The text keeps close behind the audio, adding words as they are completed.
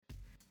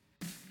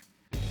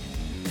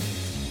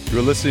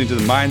You're listening to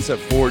the Mindset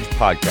Forge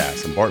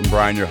podcast. I'm Barton,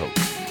 Bryan, your host.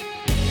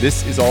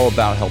 This is all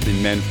about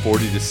helping men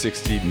 40 to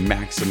 60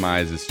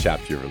 maximize this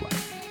chapter of your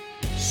life.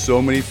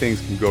 So many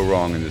things can go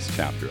wrong in this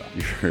chapter.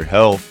 Your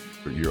health,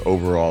 your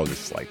overall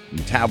just like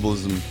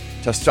metabolism,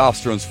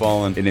 testosterone's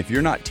falling. And if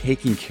you're not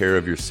taking care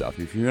of yourself,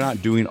 if you're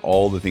not doing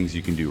all the things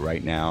you can do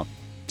right now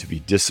to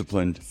be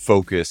disciplined,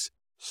 focused,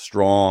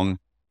 strong,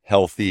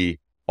 healthy,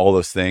 all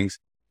those things,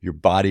 your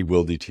body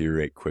will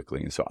deteriorate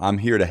quickly. And so I'm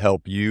here to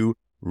help you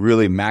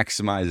really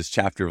maximize this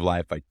chapter of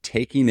life by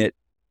taking it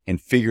and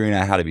figuring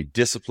out how to be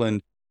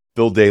disciplined,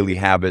 build daily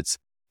habits,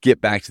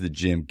 get back to the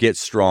gym, get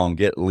strong,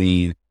 get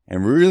lean,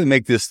 and really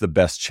make this the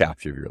best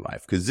chapter of your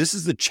life. Because this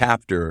is the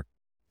chapter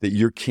that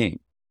you're king.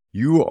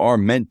 You are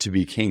meant to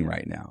be king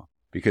right now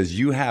because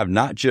you have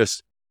not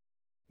just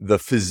the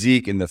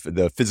physique and the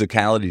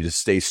physicality to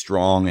stay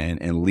strong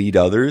and lead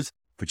others,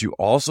 but you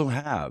also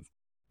have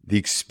the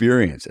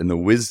experience and the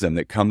wisdom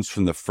that comes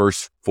from the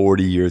first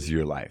 40 years of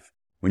your life.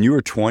 When you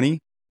were 20,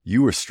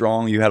 you were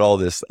strong, you had all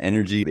this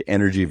energy, the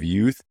energy of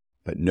youth,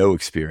 but no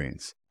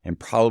experience. And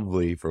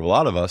probably for a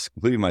lot of us,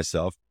 including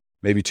myself,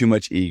 maybe too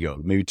much ego,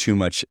 maybe too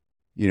much,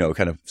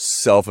 kind of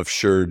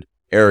self-assured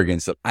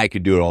arrogance that I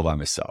could do it all by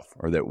myself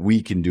or that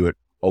we can do it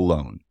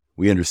alone.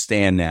 We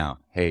understand now,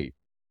 hey,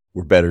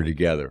 we're better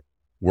together,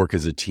 work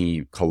as a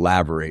team,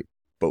 collaborate,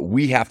 but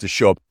we have to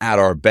show up at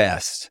our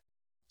best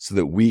so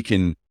that we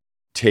can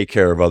take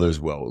care of others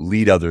well,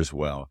 lead others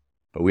well.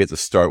 But we have to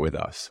start with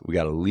us. We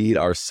got to lead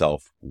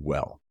ourselves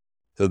well.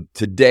 So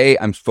today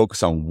I'm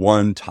focused on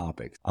one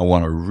topic. I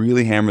want to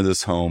really hammer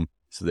this home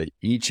so that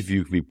each of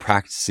you can be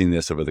practicing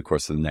this over the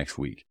course of the next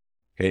week.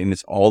 Okay. And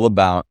it's all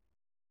about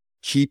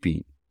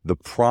keeping the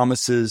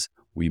promises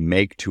we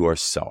make to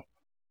ourselves.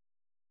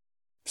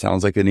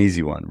 Sounds like an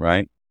easy one,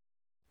 right?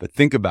 But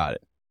think about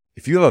it.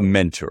 If you have a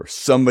mentor,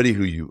 somebody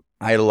who you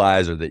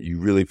idolize or that you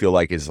really feel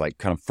like is like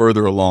kind of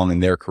further along in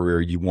their career,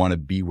 you want to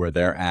be where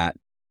they're at.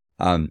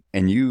 And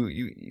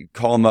you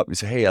call them up and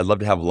say, hey, I'd love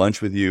to have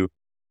lunch with you.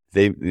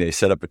 They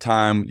set up a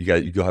time,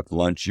 you go have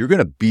lunch. You're going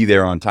to be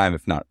there on time,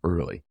 if not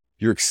early.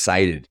 You're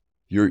excited.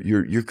 You're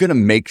going to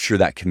make sure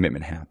that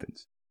commitment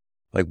happens.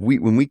 Like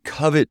when we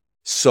covet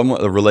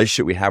the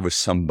relationship we have with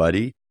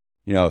somebody,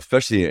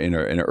 especially in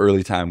an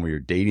early time where you're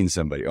dating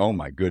somebody, oh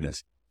my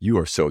goodness, you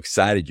are so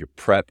excited. You're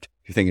prepped.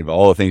 You're thinking of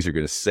all the things you're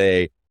going to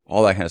say,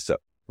 all that kind of stuff,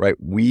 right?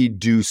 We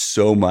do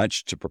so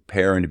much to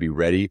prepare and to be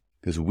ready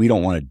because we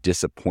don't want to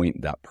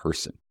disappoint that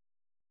person.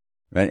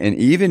 Right? And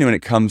even when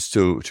it comes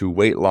to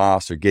weight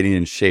loss or getting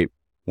in shape,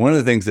 one of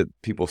the things that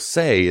people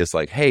say is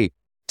like, hey,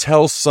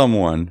 tell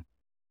someone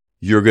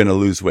you're going to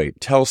lose weight.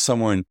 Tell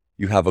someone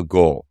you have a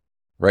goal,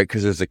 right?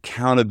 Because there's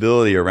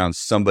accountability around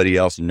somebody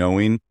else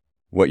knowing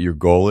what your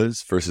goal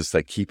is versus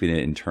like keeping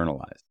it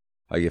internalized.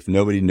 Like if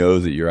nobody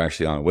knows that you're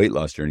actually on a weight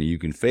loss journey, you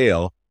can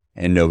fail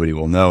and nobody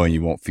will know and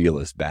you won't feel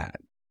as bad.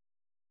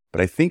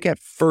 But I think at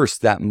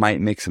first that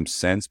might make some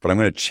sense, but I'm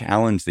going to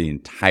challenge the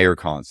entire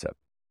concept.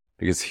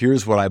 Because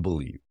here's what I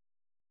believe.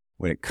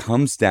 When it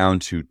comes down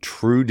to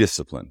true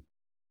discipline,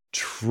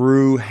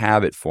 true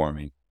habit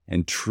forming,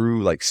 and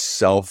true like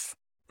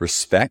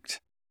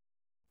self-respect,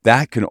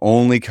 that can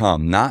only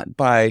come not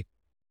by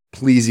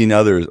pleasing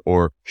others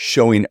or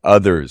showing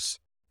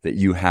others that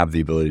you have the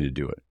ability to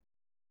do it,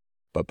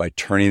 but by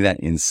turning that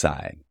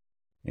inside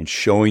and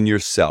showing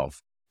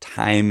yourself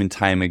time and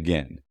time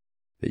again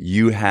that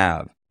you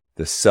have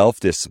the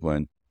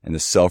self-discipline and the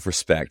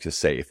self-respect to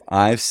say, if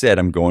I've said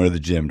I'm going to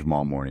the gym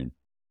tomorrow morning,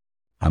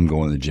 I'm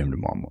going to the gym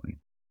tomorrow morning.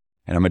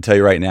 And I'm going to tell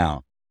you right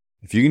now,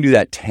 if you can do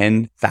that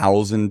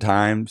 10,000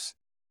 times,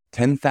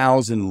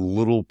 10,000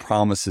 little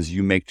promises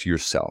you make to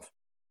yourself,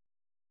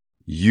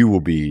 you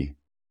will be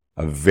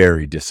a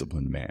very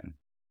disciplined man,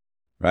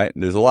 right?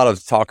 There's a lot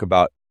of talk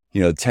about,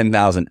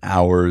 10,000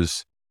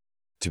 hours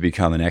to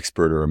become an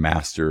expert or a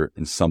master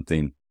in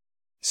something.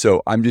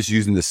 So I'm just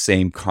using the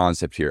same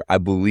concept here. I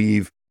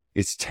believe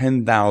it's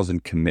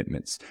 10,000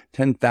 commitments,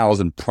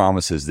 10,000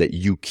 promises that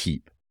you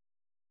keep.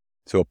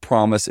 So a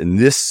promise in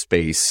this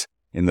space,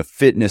 in the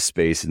fitness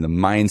space, in the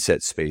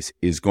mindset space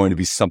is going to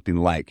be something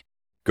like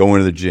going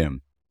to the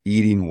gym,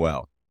 eating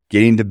well,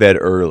 getting to bed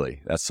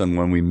early. That's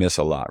someone we miss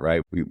a lot,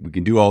 right? We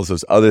can do all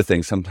those other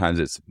things. Sometimes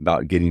it's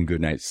about getting a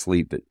good night's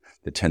sleep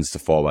that tends to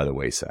fall by the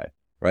wayside,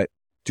 right?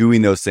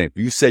 Doing those things.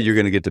 If you said you're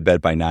going to get to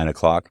bed by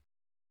 9:00,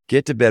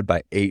 get to bed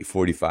by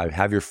 8:45,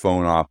 have your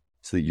phone off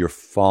so that you're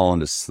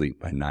falling asleep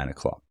by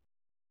 9:00,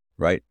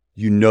 right?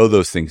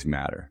 Those things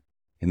matter.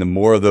 And the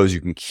more of those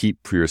you can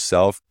keep for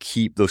yourself,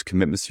 keep those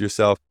commitments to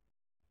yourself,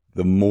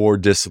 the more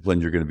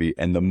disciplined you're going to be.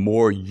 And the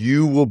more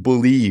you will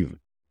believe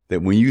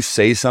that when you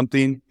say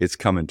something, it's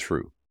coming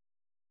true,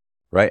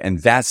 right?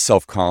 And that's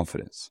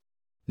self-confidence.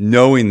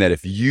 Knowing that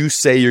if you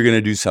say you're going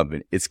to do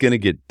something, it's going to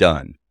get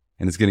done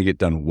and it's going to get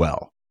done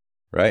well,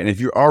 right? And if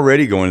you're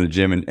already going to the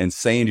gym and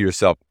saying to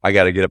yourself, I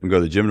got to get up and go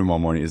to the gym tomorrow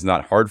morning is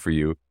not hard for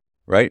you,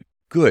 right?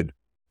 Good.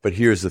 But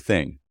here's the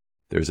thing.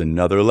 There's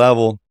another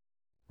level,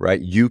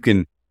 right? You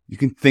can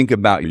think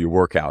about your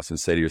workouts and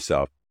say to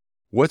yourself,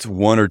 what's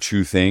one or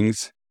two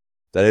things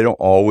that I don't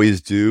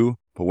always do,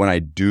 but when I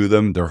do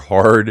them, they're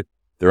hard,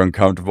 they're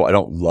uncomfortable. I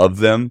don't love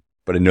them,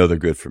 but I know they're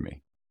good for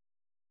me,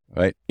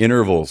 right?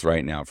 Intervals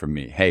right now for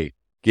me. Hey,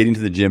 getting to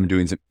the gym,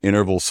 doing some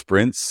interval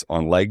sprints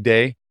on leg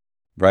day,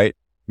 right?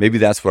 Maybe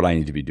that's what I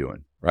need to be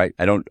doing, right?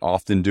 I don't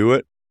often do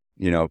it.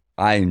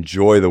 I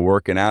enjoy the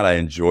working out. I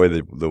enjoy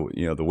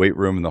the weight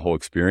room and the whole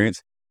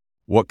experience.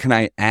 What can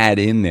I add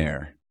in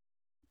there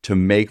to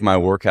make my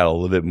workout a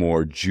little bit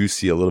more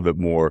juicy, a little bit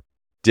more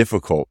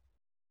difficult?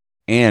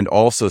 And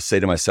also say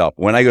to myself,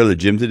 when I go to the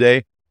gym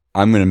today,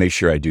 I'm going to make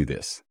sure I do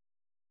this,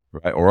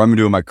 right? Or I'm going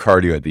to do my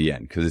cardio at the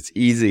end, because it's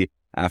easy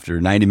after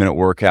a 90-minute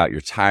workout. You're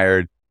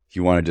tired.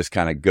 You want to just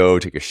kind of go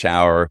take a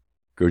shower,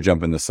 go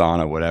jump in the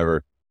sauna,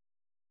 whatever.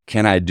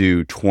 Can I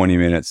do 20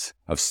 minutes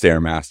of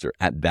Stairmaster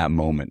at that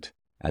moment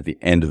at the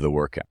end of the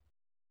workout?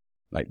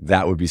 Like,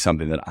 that would be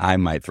something that I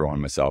might throw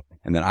on myself,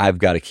 and then I've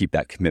got to keep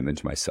that commitment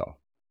to myself.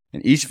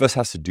 And each of us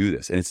has to do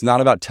this. And it's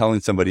not about telling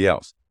somebody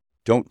else.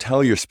 Don't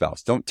tell your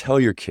spouse. Don't tell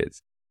your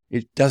kids.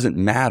 It doesn't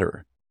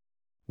matter.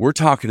 We're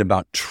talking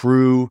about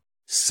true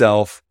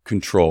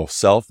self-control,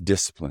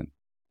 self-discipline,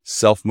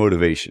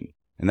 self-motivation.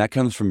 And that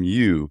comes from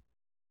you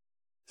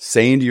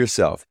saying to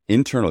yourself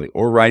internally,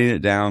 or writing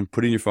it down,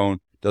 put it in your phone,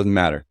 doesn't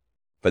matter.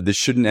 But this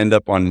shouldn't end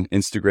up on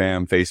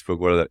Instagram, Facebook,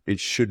 whatever. It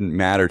shouldn't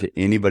matter to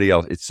anybody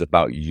else. It's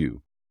about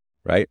you,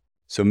 right?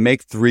 So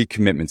make 3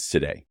 commitments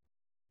today.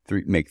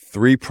 Make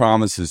 3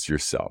 promises to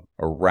yourself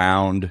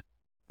around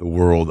the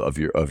world of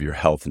your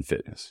health and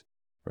fitness,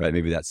 right?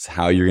 Maybe that's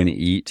how you're going to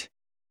eat.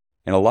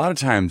 And a lot of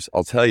times,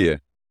 I'll tell you,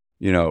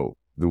 the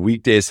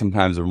weekdays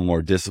sometimes are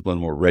more disciplined,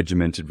 more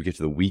regimented. We get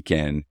to the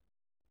weekend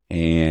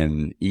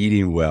and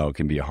eating well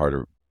can be a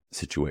harder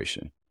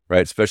situation,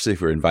 right? Especially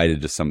if we're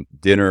invited to some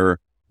dinner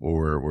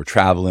or we're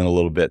traveling a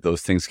little bit,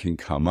 those things can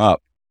come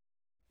up,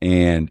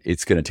 and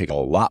it's going to take a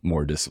lot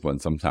more discipline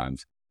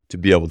sometimes to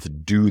be able to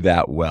do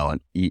that well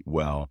and eat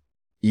well,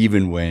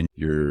 even when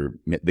you're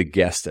the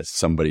guest at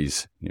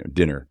somebody's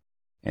dinner.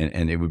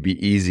 And it would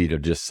be easy to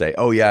just say,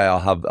 oh yeah,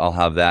 I'll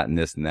have that and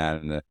this and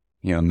that and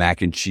the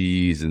mac and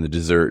cheese and the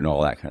dessert and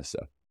all that kind of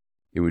stuff.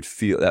 It would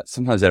feel that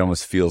sometimes that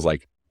almost feels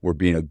like we're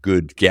being a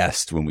good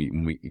guest when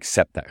we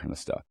accept that kind of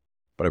stuff.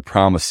 But I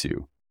promise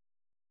you,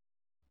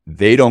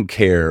 they don't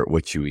care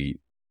what you eat,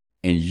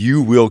 and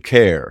you will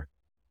care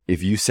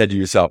if you said to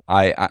yourself,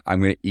 I'm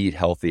going to eat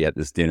healthy at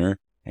this dinner,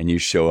 and you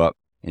show up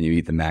and you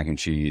eat the mac and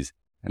cheese.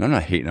 And I'm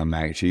not hating on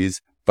mac and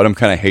cheese, but I'm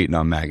kind of hating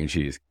on mac and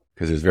cheese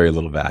because there's very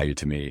little value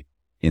to me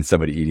in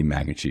somebody eating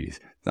mac and cheese.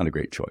 It's not a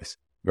great choice,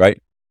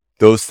 right?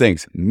 Those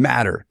things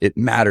matter. It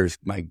matters.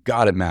 My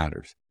God, it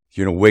matters.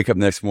 You're going to wake up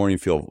the next morning,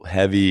 feel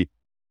heavy,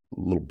 a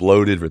little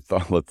bloated,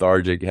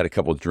 lethargic. You had a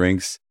couple of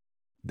drinks.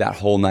 That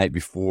whole night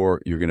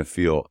before, you're going to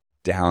feel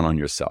down on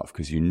yourself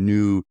because you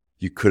knew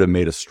you could have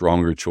made a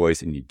stronger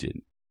choice and you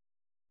didn't,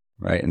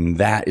 right? And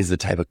that is the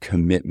type of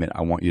commitment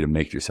I want you to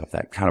make to yourself,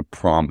 that kind of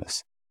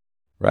promise,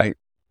 right?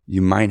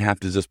 You might have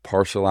to just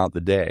parcel out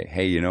the day.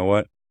 Hey, you know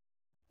what?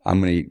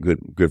 I'm going to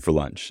eat good for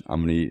lunch.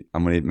 I'm going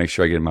to make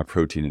sure I get my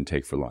protein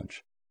intake for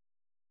lunch.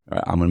 All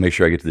right, I'm going to make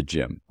sure I get to the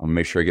gym. I'm going to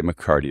make sure I get my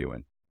cardio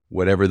in.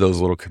 Whatever those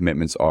little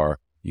commitments are,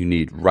 you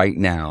need right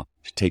now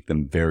to take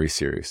them very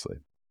seriously.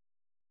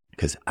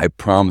 Because I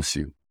promise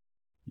you,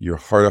 your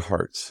heart of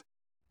hearts,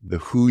 the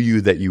who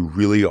you that you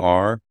really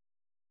are,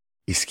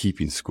 is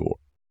keeping score.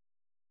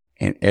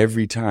 And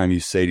every time you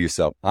say to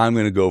yourself, I'm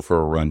going to go for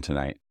a run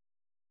tonight,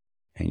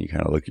 and you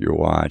kind of look at your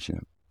watch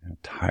and I'm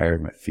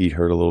tired, my feet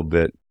hurt a little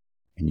bit,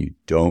 and you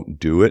don't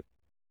do it,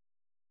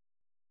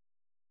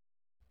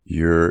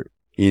 your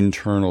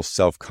internal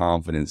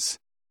self-confidence,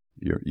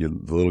 the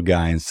little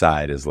guy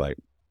inside is like,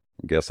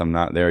 guess I'm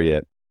not there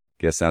yet.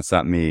 Guess that's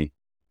not me.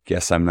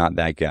 Guess I'm not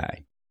that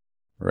guy,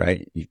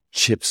 right? It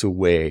chips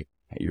away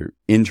at your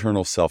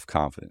internal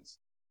self-confidence,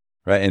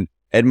 right? And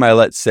Ed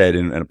Mylett said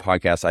in a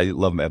podcast, I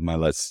love Ed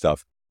Mylett's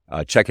stuff.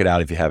 Check it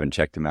out if you haven't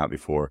checked him out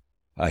before.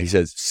 He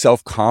says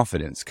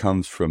self-confidence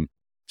comes from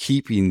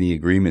keeping the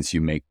agreements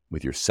you make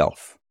with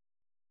yourself,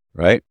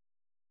 right?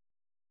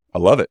 I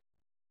love it.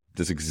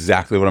 That's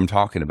exactly what I'm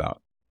talking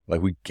about.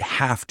 Like, we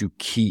have to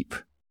keep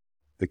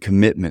the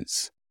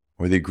commitments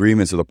or the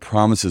agreements or the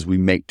promises we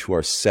make to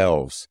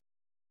ourselves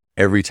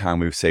every time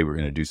we say we're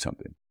going to do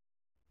something,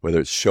 whether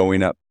it's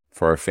showing up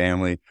for our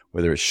family,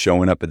 whether it's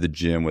showing up at the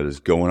gym, whether it's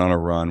going on a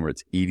run, whether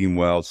it's eating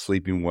well,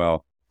 sleeping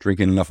well,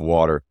 drinking enough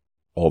water,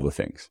 all the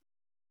things,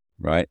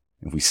 right?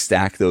 If we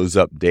stack those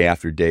up day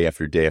after day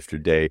after day after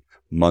day,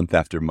 month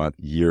after month,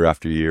 year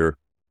after year,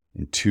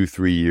 in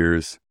 2-3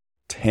 years,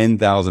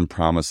 10,000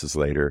 promises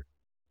later,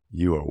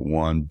 you are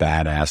one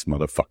badass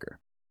motherfucker,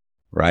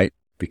 right?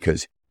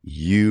 Because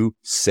you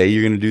say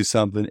you're going to do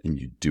something and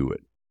you do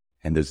it.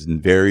 And there's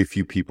very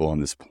few people on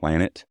this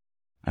planet,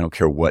 I don't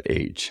care what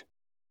age,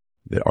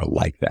 that are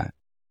like that.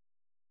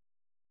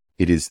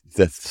 It is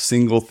the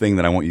single thing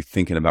that I want you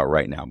thinking about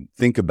right now.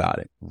 Think about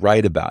it,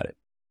 write about it,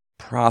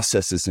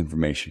 process this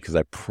information, because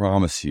I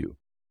promise you,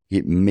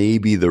 it may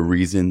be the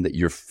reason that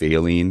you're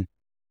failing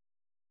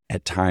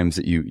at times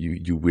that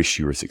you wish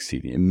you were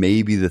succeeding. It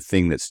may be the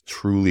thing that's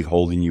truly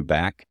holding you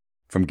back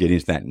from getting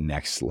to that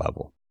next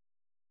level.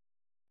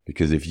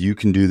 Because if you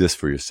can do this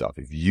for yourself,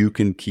 if you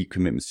can keep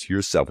commitments to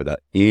yourself without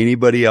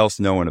anybody else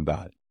knowing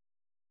about it,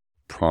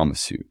 I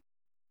promise you,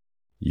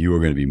 you are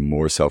going to be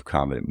more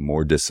self-confident,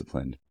 more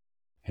disciplined,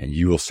 and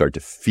you will start to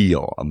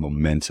feel a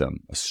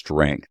momentum, a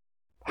strength,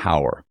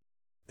 power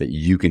that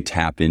you can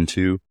tap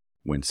into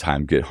when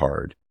times get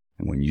hard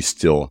and when you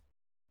still,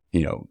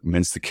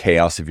 amidst the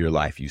chaos of your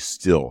life, you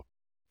still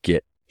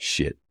get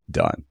shit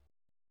done.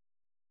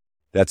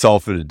 That's all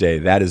for today.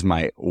 That is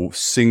my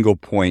single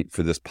point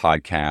for this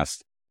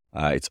podcast.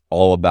 It's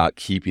all about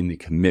keeping the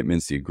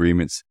commitments, the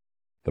agreements,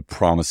 the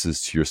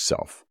promises to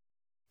yourself.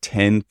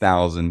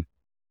 10,000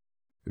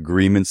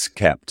 agreements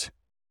kept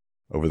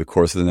over the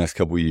course of the next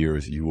couple of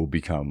years, you will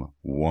become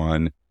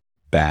one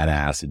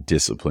badass,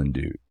 disciplined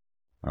dude.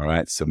 All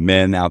right. So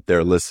men out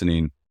there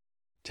listening,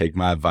 take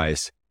my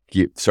advice.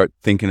 Start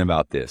thinking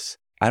about this.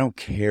 I don't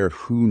care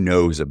who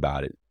knows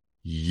about it.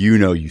 You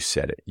know you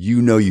said it.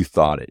 You know you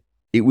thought it.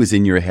 It was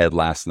in your head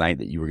last night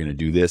that you were going to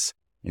do this.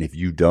 And if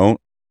you don't,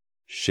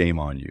 shame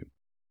on you.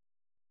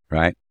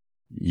 Right?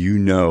 You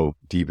know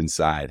deep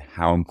inside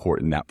how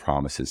important that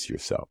promise is to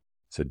yourself.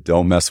 So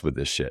don't mess with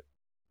this shit.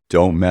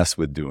 Don't mess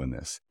with doing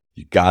this.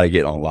 You got to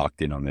get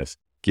locked in on this.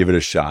 Give it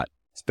a shot.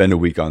 Spend a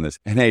week on this.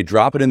 And hey,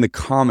 drop it in the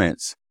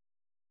comments.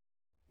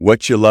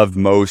 What you loved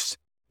most,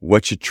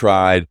 what you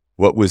tried,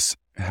 what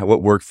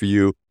worked for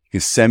you. You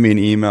can send me an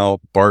email,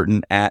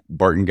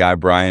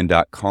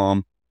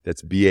 barton@bartonguybryan.com.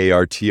 That's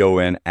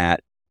BARTON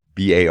at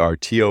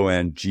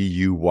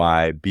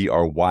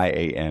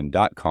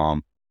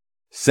BARTONGUYBRYAN.com.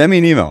 Send me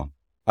an email.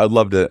 I'd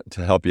love to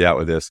help you out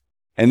with this.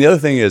 And the other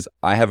thing is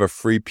I have a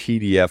free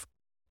PDF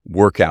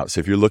workout. So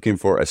if you're looking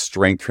for a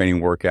strength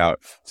training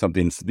workout,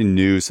 something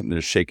new, something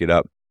to shake it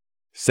up,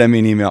 send me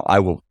an email. I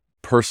will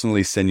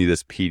personally send you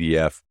this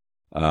PDF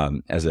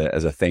as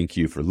a thank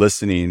you for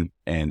listening.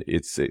 And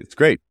it's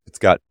great. It's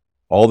got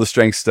all the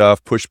strength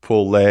stuff, push,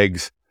 pull,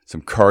 legs,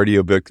 some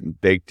cardio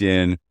baked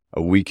in,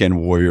 a weekend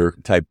warrior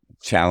type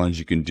challenge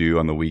you can do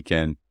on the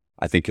weekend.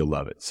 I think you'll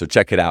love it. So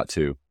check it out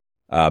too.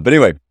 But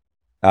anyway,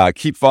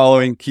 keep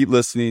following, keep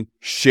listening,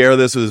 share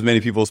this with as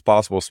many people as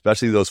possible,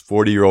 especially those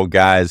 40-year-old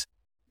guys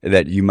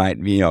that you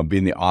might be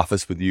in the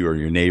office with you or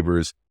your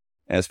neighbors.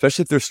 And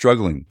especially if they're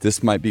struggling,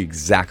 this might be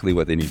exactly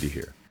what they need to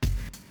hear.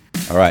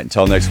 All right.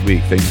 Until next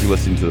week, thanks for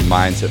listening to the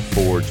Mindset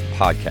Forge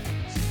podcast.